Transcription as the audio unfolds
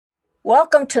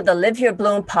Welcome to the Live Your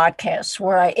Bloom podcast,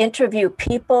 where I interview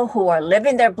people who are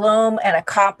living their bloom and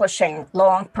accomplishing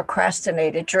long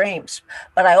procrastinated dreams.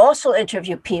 But I also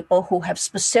interview people who have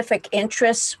specific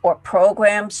interests or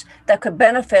programs that could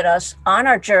benefit us on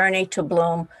our journey to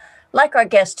bloom, like our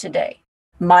guest today.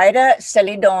 Mayra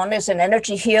Celedon is an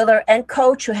energy healer and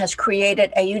coach who has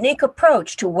created a unique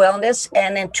approach to wellness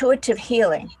and intuitive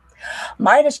healing.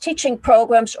 Mayra's teaching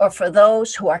programs are for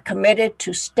those who are committed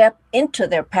to step into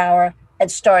their power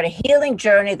and start a healing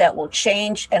journey that will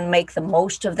change and make the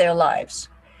most of their lives.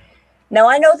 Now,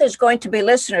 I know there's going to be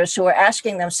listeners who are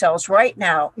asking themselves right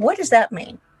now, what does that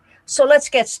mean? So let's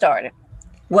get started.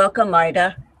 Welcome,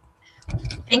 Mayra.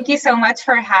 Thank you so much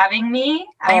for having me.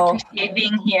 I appreciate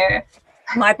being here.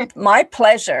 My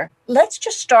pleasure. Let's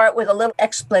just start with a little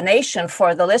explanation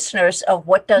for the listeners of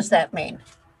what does that mean?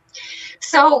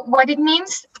 So what it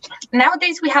means,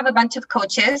 nowadays we have a bunch of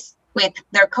coaches with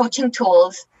their coaching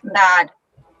tools that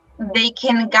they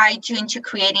can guide you into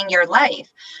creating your life.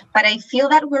 But I feel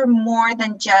that we're more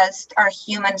than just our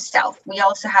human self. We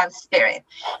also have spirit.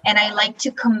 And I like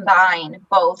to combine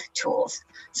both tools.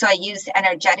 So I use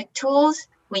energetic tools.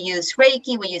 We use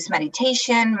Reiki, we use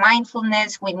meditation,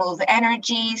 mindfulness, we move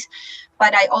energies,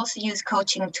 but I also use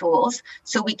coaching tools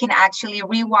so we can actually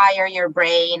rewire your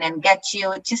brain and get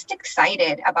you just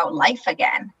excited about life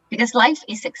again, because life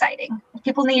is exciting.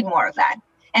 People need more of that.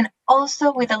 And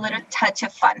also with a little touch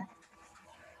of fun.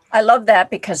 I love that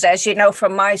because, as you know,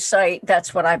 from my site,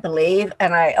 that's what I believe.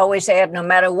 And I always add, no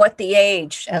matter what the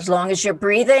age, as long as you're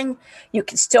breathing, you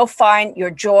can still find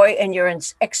your joy and your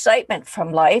excitement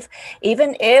from life,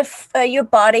 even if your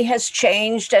body has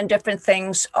changed and different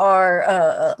things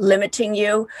are limiting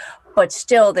you. But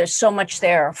still, there's so much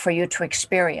there for you to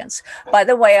experience. By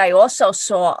the way, I also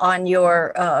saw on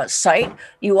your site,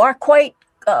 you are quite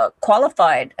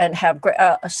qualified and have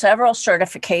several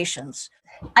certifications.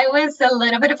 I was a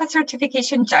little bit of a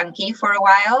certification junkie for a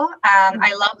while.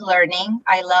 I love learning.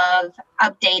 I love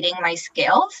updating my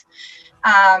skills.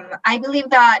 I believe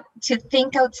that to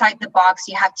think outside the box,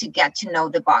 you have to get to know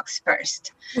the box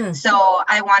first. So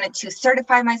I wanted to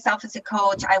certify myself as a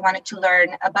coach. I wanted to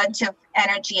learn a bunch of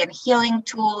energy and healing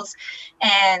tools.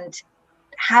 And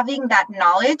having that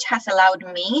knowledge has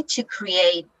allowed me to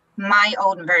create my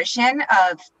own version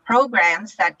of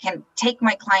programs that can take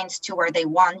my clients to where they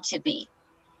want to be.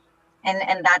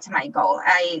 And that's my goal.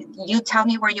 You tell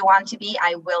me where you want to be,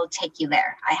 I will take you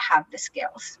there. I have the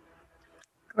skills.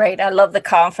 Great. I love the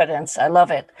confidence. I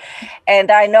love it. And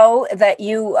I know that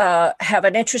you have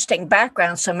an interesting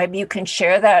background, so maybe you can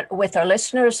share that with our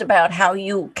listeners about how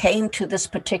you came to this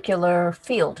particular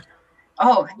field.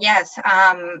 Oh, yes.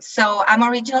 So I'm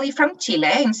originally from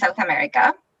Chile in South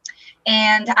America.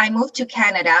 And I moved to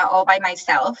Canada all by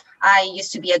myself. I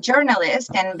used to be a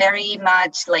journalist and very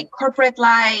much like corporate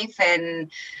life and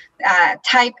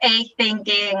type A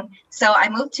thinking. So I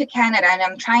moved to Canada and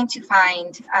I'm trying to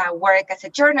find work as a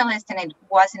journalist, and it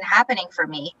wasn't happening for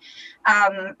me.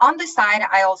 On the side,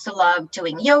 I also love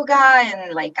doing yoga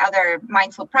and like other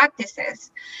mindful practices.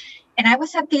 And I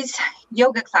was at this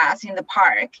yoga class in the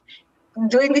park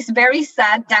doing this very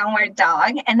sad downward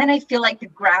dog. And then I feel like the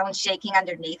ground shaking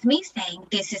underneath me saying,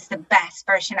 this is the best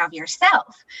version of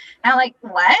yourself. And I'm like,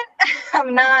 what?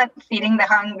 I'm not feeding the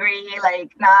hungry,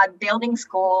 like not building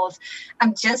schools.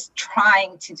 I'm just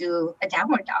trying to do a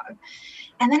downward dog.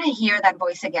 And then I hear that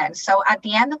voice again. So at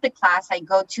the end of the class, I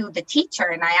go to the teacher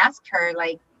and I ask her,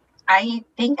 like, I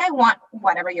think I want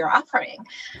whatever you're offering.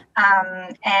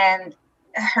 And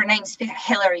her name's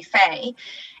Hilary Faye.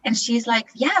 And she's like,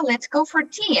 yeah, let's go for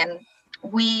tea. And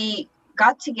we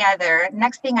got together.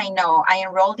 Next thing I know, I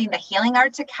enrolled in the Healing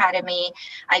Arts Academy.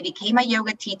 I became a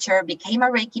yoga teacher, became a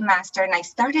Reiki master. And I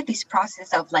started this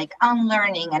process of like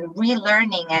unlearning and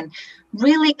relearning and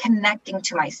really connecting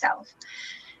to myself.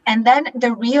 And then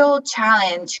the real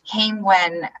challenge came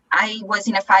when I was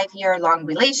in a 5-year-long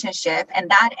relationship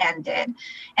and that ended.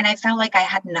 And I felt like I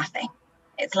had nothing.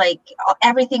 It's like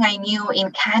everything I knew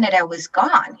in Canada was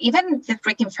gone. Even the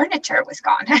freaking furniture was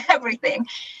gone, everything.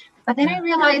 But then I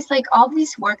realized like all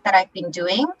this work that I've been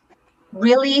doing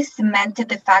really cemented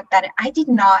the fact that I did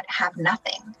not have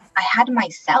nothing. I had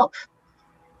myself.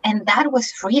 And that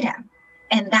was freedom.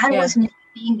 And that was me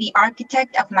being the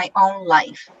architect of my own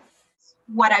life.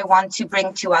 What I want to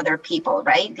bring to other people,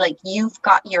 right? Like you've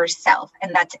got yourself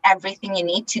and that's everything you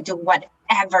need to do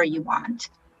whatever you want.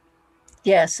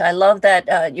 Yes, I love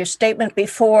that your statement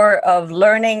before of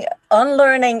learning,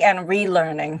 unlearning, and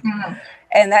relearning. Mm-hmm.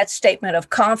 And that statement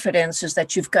of confidence is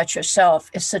that you've got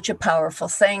yourself is such a powerful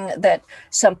thing that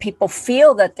some people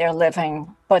feel that they're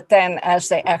living, but then as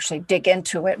they actually dig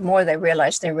into it more, they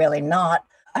realize they're really not.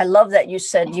 I love that you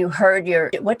said you heard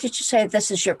what did you say?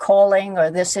 This is your calling, or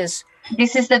this is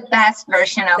the best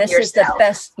version of this yourself. is the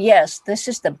best. Yes, this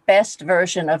is the best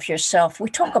version of yourself. We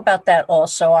talk about that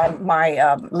also on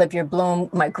my Live Your Bloom,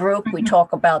 my group. We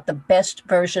talk about the best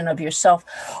version of yourself,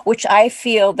 which I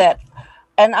feel that.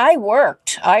 And I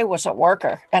was a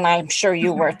worker, and I'm sure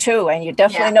you were too. And you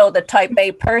definitely know the type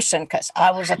A person, because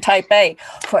I was a type A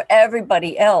for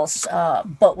everybody else.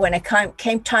 But when it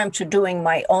came time to doing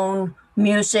my own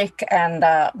music and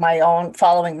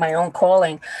following my own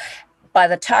calling, by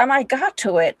the time I got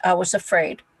to it, I was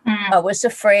afraid. I was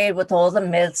afraid with all the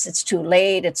myths. It's too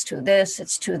late. It's too this.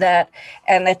 It's too that.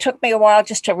 And it took me a while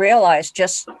just to realize,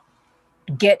 just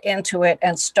get into it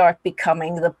and start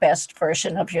becoming the best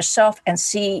version of yourself and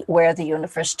see where the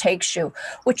universe takes you,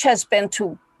 which has been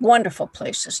to wonderful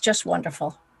places, just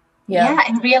wonderful. Yeah,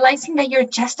 and realizing that you're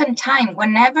just in time.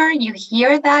 Whenever you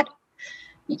hear that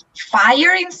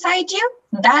fire inside you,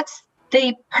 that's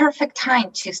the perfect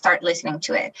time to start listening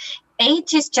to it.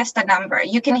 Age is just a number.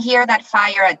 You can hear that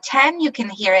fire at 10, you can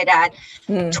hear it at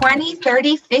 20,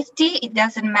 30, 50, it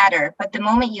doesn't matter. But the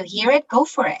moment you hear it, go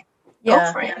for it.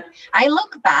 Go for it. I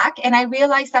look back and I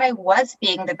realized that I was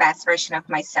being the best version of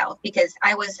myself because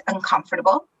I was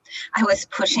uncomfortable. I was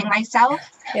pushing myself.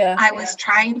 I was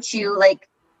trying to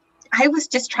I was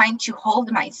just trying to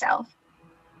hold myself.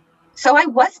 So I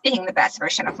was being the best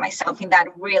version of myself in that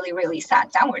really, really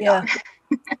sad downward dog.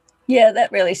 Yeah,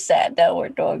 that really sad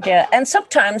downward dog. Yeah. And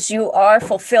sometimes you are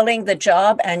fulfilling the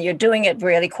job and you're doing it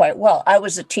really quite well. I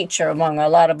was a teacher among a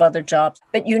lot of other jobs.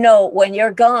 But when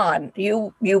you're gone,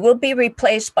 you will be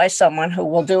replaced by someone who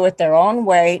will do it their own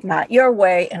way, not your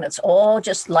way. And it's all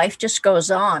just, life just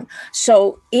goes on.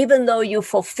 So even though you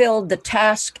fulfilled the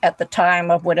task at the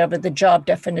time of whatever the job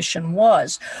definition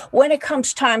was, when it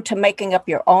comes time to making up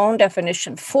your own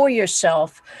definition for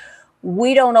yourself,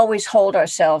 we don't always hold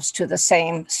ourselves to the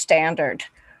same standard.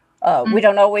 We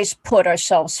don't always put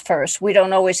ourselves first. We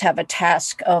don't always have a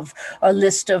task of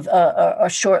a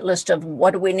short list of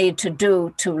what do we need to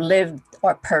do to live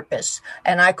our purpose.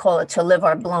 And I call it to live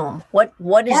our bloom. What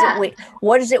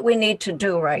is it we need to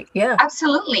do, right? Yeah.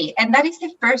 Absolutely. And that is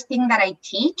the first thing that I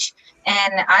teach.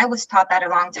 And I was taught that a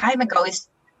long time ago, is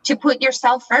to put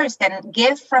yourself first and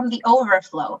give from the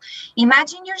overflow.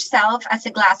 Imagine yourself as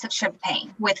a glass of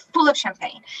champagne, full of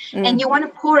champagne, and you want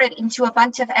to pour it into a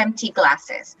bunch of empty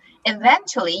glasses.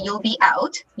 Eventually, you'll be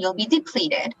out, you'll be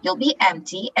depleted, you'll be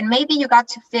empty, and maybe you got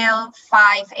to fill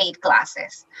 5, 8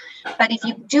 glasses. But if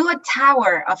you do a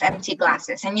tower of empty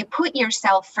glasses and you put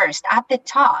yourself first at the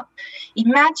top,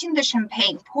 imagine the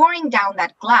champagne pouring down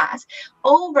that glass,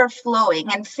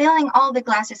 overflowing and filling all the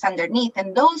glasses underneath,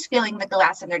 and those filling the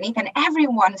glass underneath, and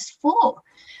everyone's full.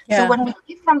 So when we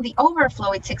give from the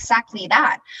overflow, it's exactly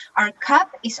that. Our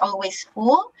cup is always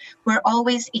full. We're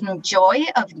always in joy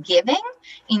of giving,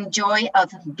 in joy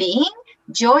of being,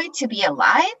 joy to be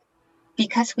alive,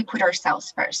 because we put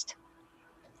ourselves first.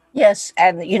 Yes.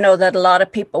 And that a lot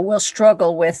of people will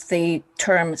struggle with the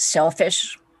term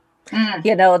selfish,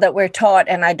 that we're taught.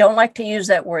 And I don't like to use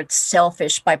that word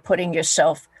selfish by putting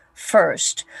yourself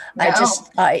first. No.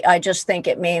 I just think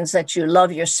it means that you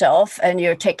love yourself and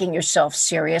you're taking yourself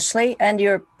seriously and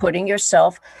you're putting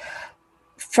yourself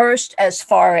first as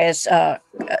far as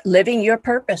living your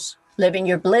purpose, living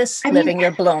your bliss, living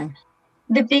your bloom.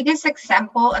 The biggest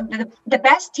example, the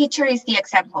best teacher is the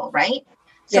example, right?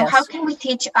 So how can we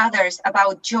teach others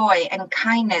about joy and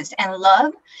kindness and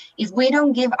love if we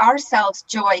don't give ourselves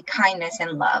joy, kindness,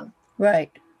 and love? Right.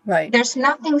 Right. There's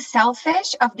nothing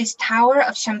selfish of this tower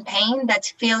of champagne that's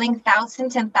filling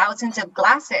thousands and thousands of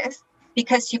glasses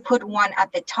because you put one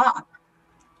at the top.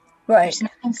 Right. There's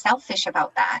nothing selfish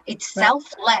about that. It's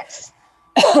selfless.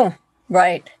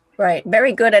 Right. Right.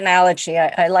 Very good analogy.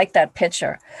 I like that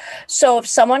picture. So if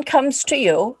someone comes to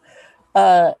you,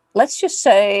 let's just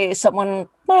say someone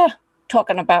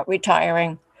talking about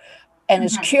retiring, and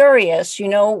is curious,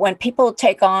 when people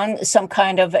take on some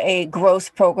kind of a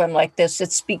growth program like this,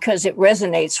 it's because it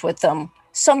resonates with them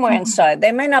somewhere inside.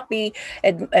 They may not be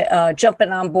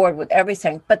jumping on board with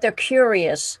everything, but they're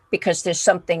curious because there's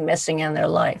something missing in their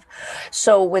life.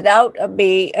 So without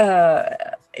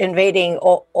invading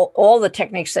all the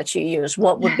techniques that you use,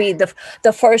 what would be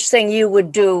the first thing you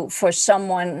would do for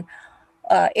someone,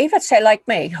 even say like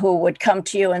me, who would come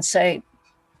to you and say,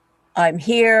 I'm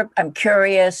here, I'm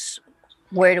curious,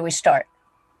 where do we start?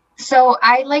 So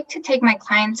I like to take my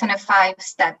clients on a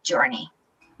 5-step journey.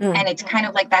 And it's kind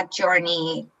of like that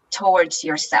journey towards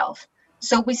yourself.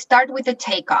 So we start with a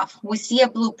takeoff. We see a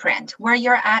blueprint where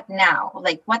you're at now,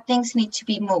 like what things need to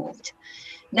be moved.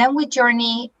 Then we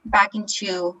journey back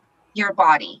into your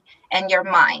body and your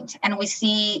mind, and we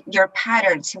see your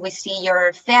patterns, we see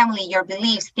your family, your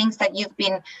beliefs, things that you've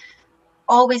been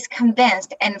always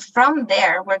convinced. And from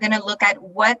there, we're going to look at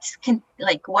what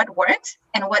works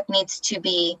and what needs to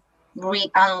be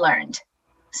unlearned.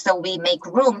 So we make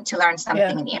room to learn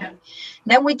something new.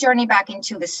 Then we journey back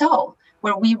into the soul,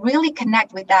 where we really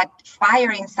connect with that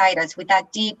fire inside us, with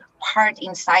that deep part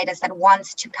inside us that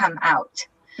wants to come out,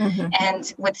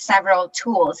 and with several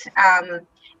tools.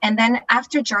 And then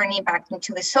after journey back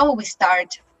into the soul, we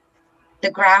start the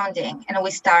grounding, and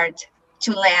we start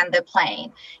to land the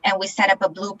plane, and we set up a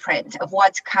blueprint of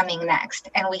what's coming next.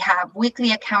 And we have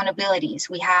weekly accountabilities,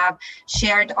 we have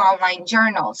shared online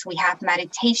journals, we have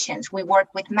meditations, we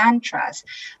work with mantras,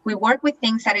 we work with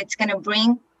things that it's going to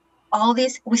bring all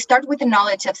these. We start with the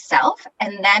knowledge of self,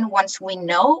 and then once we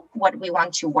know what we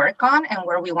want to work on and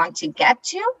where we want to get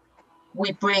to,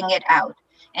 we bring it out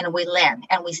and we land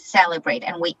and we celebrate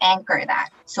and we anchor that,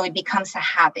 so it becomes a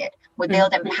habit. We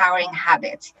build empowering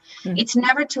habits. It's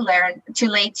never too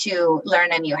late to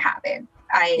learn a new habit.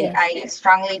 I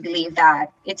strongly believe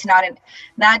that. It's not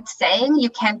that saying, you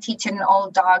can't teach an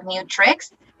old dog new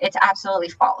tricks. It's absolutely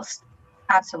false.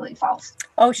 Absolutely false.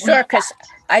 Oh, sure, because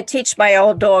I teach my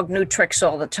old dog new tricks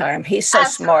all the time. He's so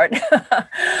smart.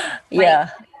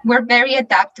 We're very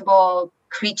adaptable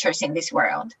creatures in this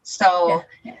world. So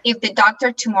if the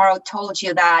doctor tomorrow told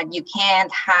you that you can't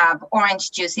have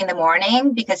orange juice in the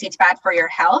morning because it's bad for your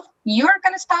health, you're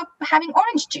going to stop having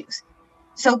orange juice.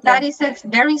 So that is a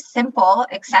very simple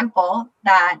example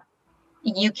that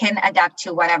you can adapt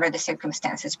to whatever the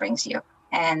circumstances brings you.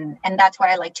 And that's what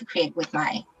I like to create with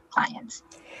my clients.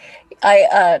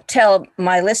 I tell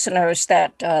my listeners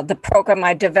that the program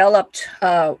I developed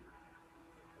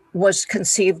was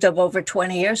conceived of over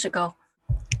 20 years ago.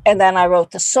 And then I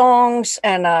wrote the songs,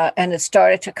 and it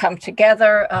started to come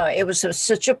together. It was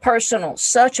such a personal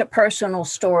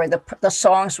story. The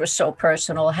songs were so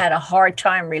personal. I had a hard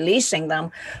time releasing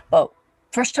them. But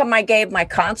first time I gave my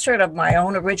concert of my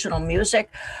own original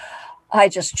music, I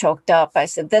just choked up. I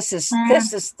said, this is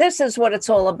what it's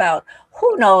all about.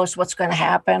 Who knows what's going to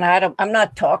happen? I'm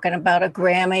not talking about a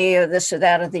Grammy or this or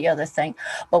that or the other thing.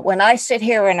 But when I sit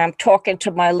here and I'm talking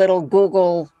to my little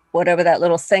Google, whatever that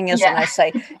little thing is, and I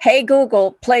say, hey,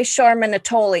 Google, play Sharma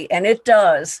Natoli, and it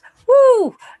does.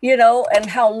 Woo! And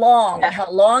how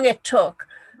long it took.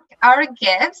 Our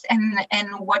gifts and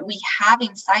what we have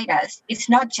inside us, it's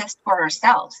not just for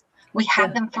ourselves. We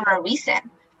have them for a reason.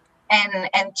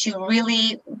 And to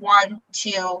really want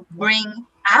to bring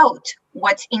out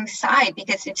what's inside,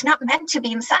 because it's not meant to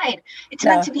be inside. It's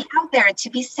meant to be out there, to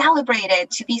be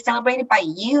celebrated by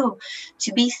you,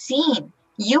 to be seen.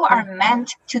 You are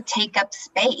meant to take up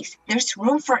space. There's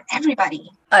room for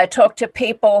everybody. I talk to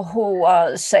people who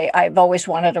say, I've always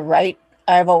wanted to write.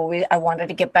 I wanted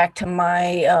to get back to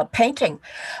my painting.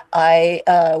 I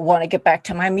want to get back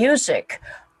to my music.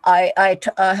 I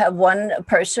have one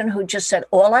person who just said,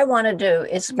 all I want to do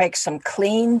is make some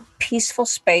clean, peaceful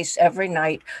space every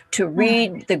night to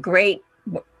read the great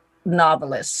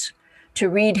novelists, to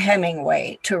read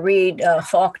Hemingway, to read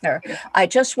Faulkner. I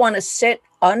just want to sit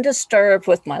undisturbed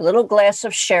with my little glass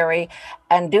of sherry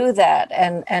and do that.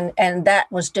 And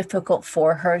that was difficult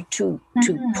for her to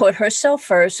put herself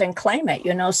first and claim it,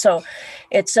 So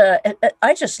it's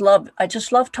I just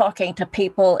love talking to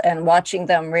people and watching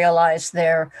them realize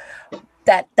that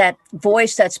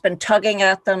voice that's been tugging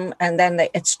at them, and then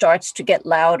it starts to get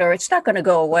louder. It's not going to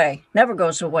go away. Never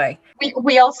goes away.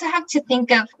 We also have to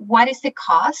think of what is the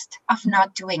cost of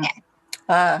not doing it.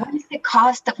 What is the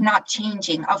cost of not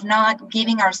changing, of not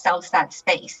giving ourselves that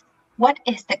space? What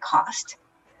is the cost?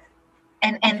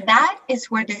 And that is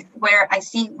where I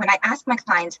see, when I ask my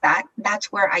clients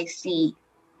that's where I see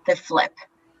the flip.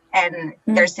 And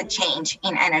there's a change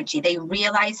in energy. They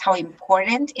realize how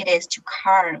important it is to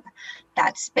carve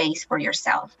that space for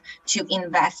yourself, to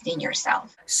invest in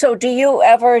yourself. So do you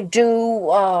ever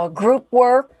do group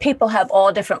work? People have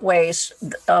all different ways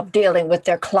of dealing with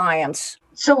their clients.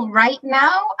 So right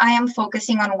now I am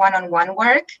focusing on one-on-one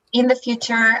work. In the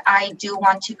future, I do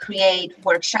want to create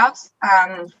workshops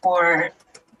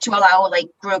to allow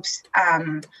groups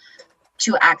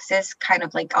to access kind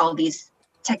of all these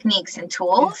techniques and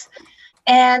tools.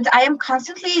 And I am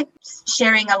constantly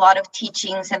sharing a lot of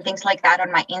teachings and things like that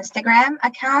on my Instagram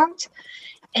account.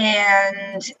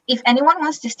 And if anyone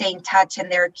wants to stay in touch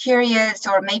and they're curious,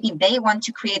 or maybe they want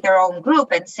to create their own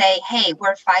group and say, hey,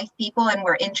 we're 5 people and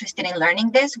we're interested in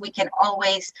learning this, we can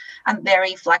always, I'm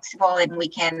very flexible and we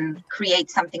can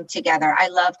create something together. I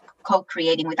love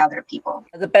co-creating with other people.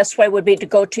 The best way would be to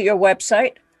go to your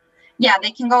website. Yeah,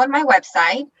 they can go on my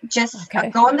website. Just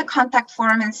Okay. go on the contact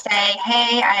form and say,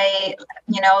 hey, I,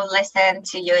 listen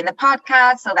to you in the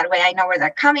podcast, so that way I know where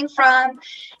they're coming from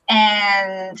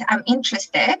and I'm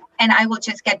interested. And I will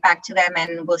just get back to them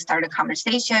and we'll start a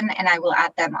conversation and I will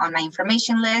add them on my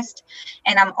information list.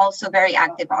 And I'm also very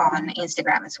active on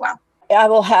Instagram as well. I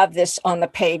will have this on the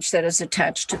page that is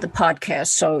attached to the podcast.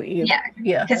 So yeah,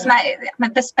 because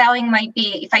the spelling might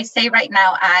be, if I say right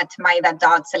now at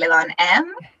Maida.Celedon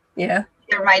M, yeah,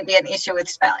 there might be an issue with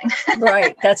spelling.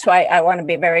 Right. That's why I want to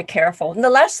be very careful. And the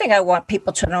last thing I want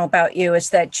people to know about you is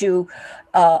that you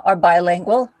are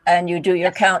bilingual and you do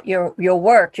your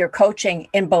work, your coaching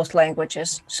in both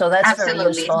languages. So that's Absolutely.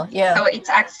 Very useful. Yeah. So it's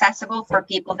accessible for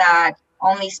people that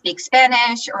only speak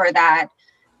Spanish or that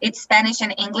it's Spanish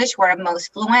and English where I'm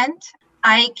most fluent.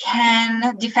 I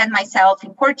can defend myself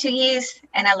in Portuguese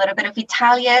and a little bit of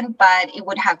Italian, but it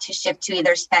would have to shift to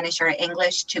either Spanish or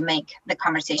English to make the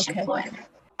conversation fluent.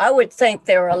 I would think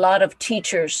there are a lot of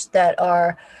teachers that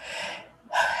are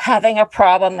having a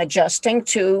problem adjusting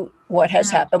to what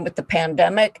has happened with the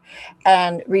pandemic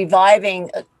and reviving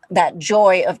that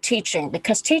joy of teaching,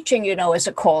 because teaching, is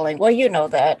a calling. Well, you know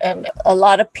that. And a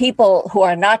lot of people who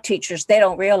are not teachers, they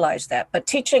don't realize that. But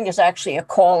teaching is actually a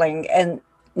calling. And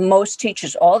most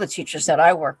teachers, all the teachers that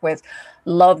I work with,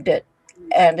 loved it.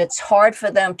 And it's hard for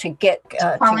them to get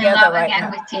fall in love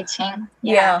again with teaching.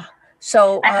 Yeah.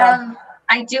 So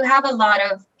I do have a lot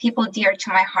of people dear to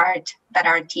my heart that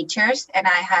are teachers. And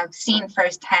I have seen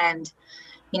firsthand,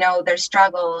 their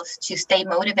struggles to stay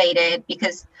motivated,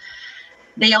 because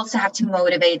they also have to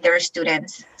motivate their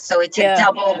students. So it's a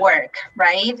double work,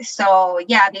 right? So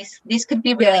this could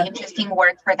be really interesting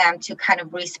work for them to kind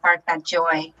of re-spark that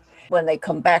joy. When they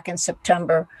come back in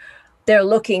September, they're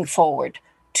looking forward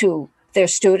to their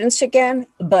students again,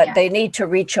 but they need to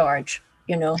recharge,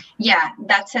 Yeah,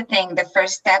 that's the thing. The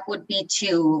first step would be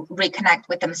to reconnect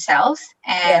with themselves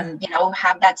and,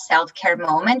 have that self-care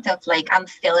moment of like, I'm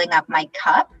filling up my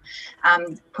cup.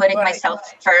 I'm putting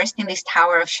myself first in this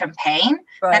tower of champagne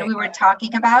that we were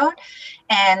talking about,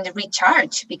 and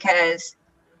recharge, because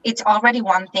it's already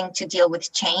one thing to deal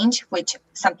with change, which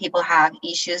some people have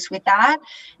issues with that.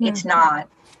 Mm-hmm. It's not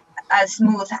as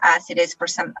smooth as it is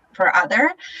for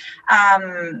other.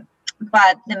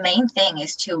 But the main thing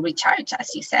is to recharge,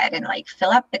 as you said, and like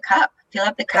fill up the cup.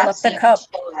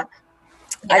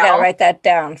 I got to write that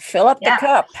down. Fill up the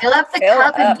cup. Fill up the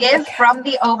cup and give from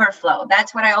the overflow.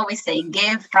 That's what I always say.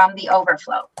 Give from the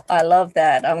overflow. I love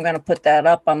that. I'm going to put that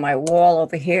up on my wall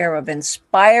over here of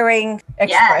inspiring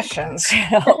expressions.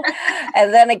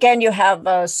 And then again, you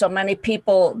have so many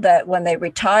people that when they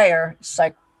retire, it's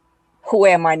like, who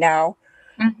am I now?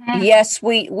 Mm-hmm. Yes,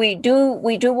 we do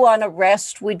want to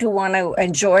rest. We do want to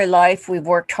enjoy life. We've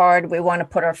worked hard. We want to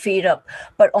put our feet up,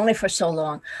 but only for so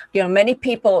long. Many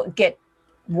people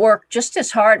work just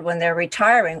as hard when they're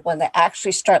retiring, when they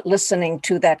actually start listening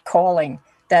to that calling,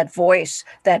 that voice,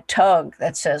 that tug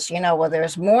that says, well,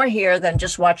 there's more here than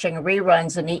just watching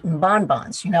reruns and eating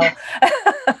bonbons, because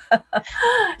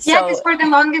for the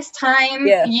longest time,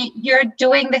 you're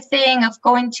doing the thing of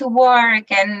going to work,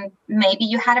 and maybe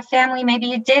you had a family, maybe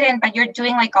you didn't, but you're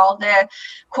doing like all the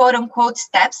quote unquote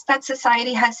steps that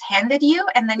society has handed you.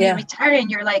 And then you retire and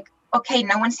you're like, okay,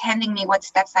 no one's handing me what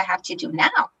steps I have to do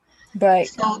now. Right.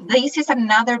 So this is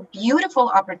another beautiful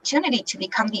opportunity to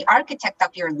become the architect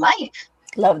of your life.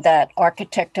 Love that.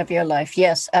 Architect of your life.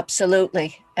 Yes,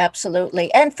 absolutely.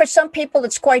 Absolutely. And for some people,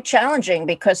 it's quite challenging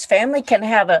because family can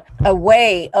have a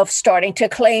way of starting to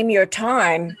claim your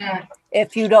time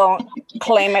if you don't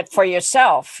claim it for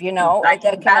yourself, Like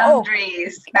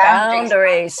boundaries.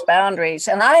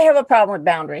 And I have a problem with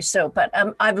boundaries too, but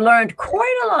I've learned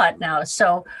quite a lot now.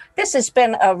 So this has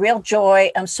been a real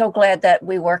joy. I'm so glad that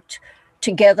we worked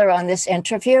together on this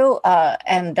interview.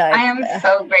 And I am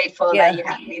so grateful that you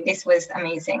had me. This was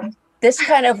amazing. This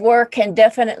kind of work can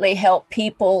definitely help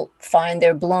people find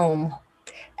their bloom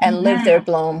and live their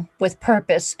bloom with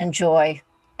purpose and joy,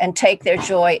 and take their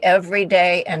joy every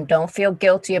day and don't feel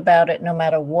guilty about it, no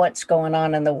matter what's going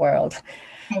on in the world.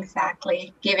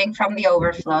 Exactly. Giving from the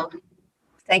overflow.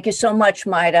 Thank you so much,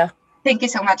 Maida. Thank you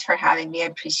so much for having me. I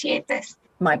appreciate this.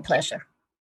 My pleasure.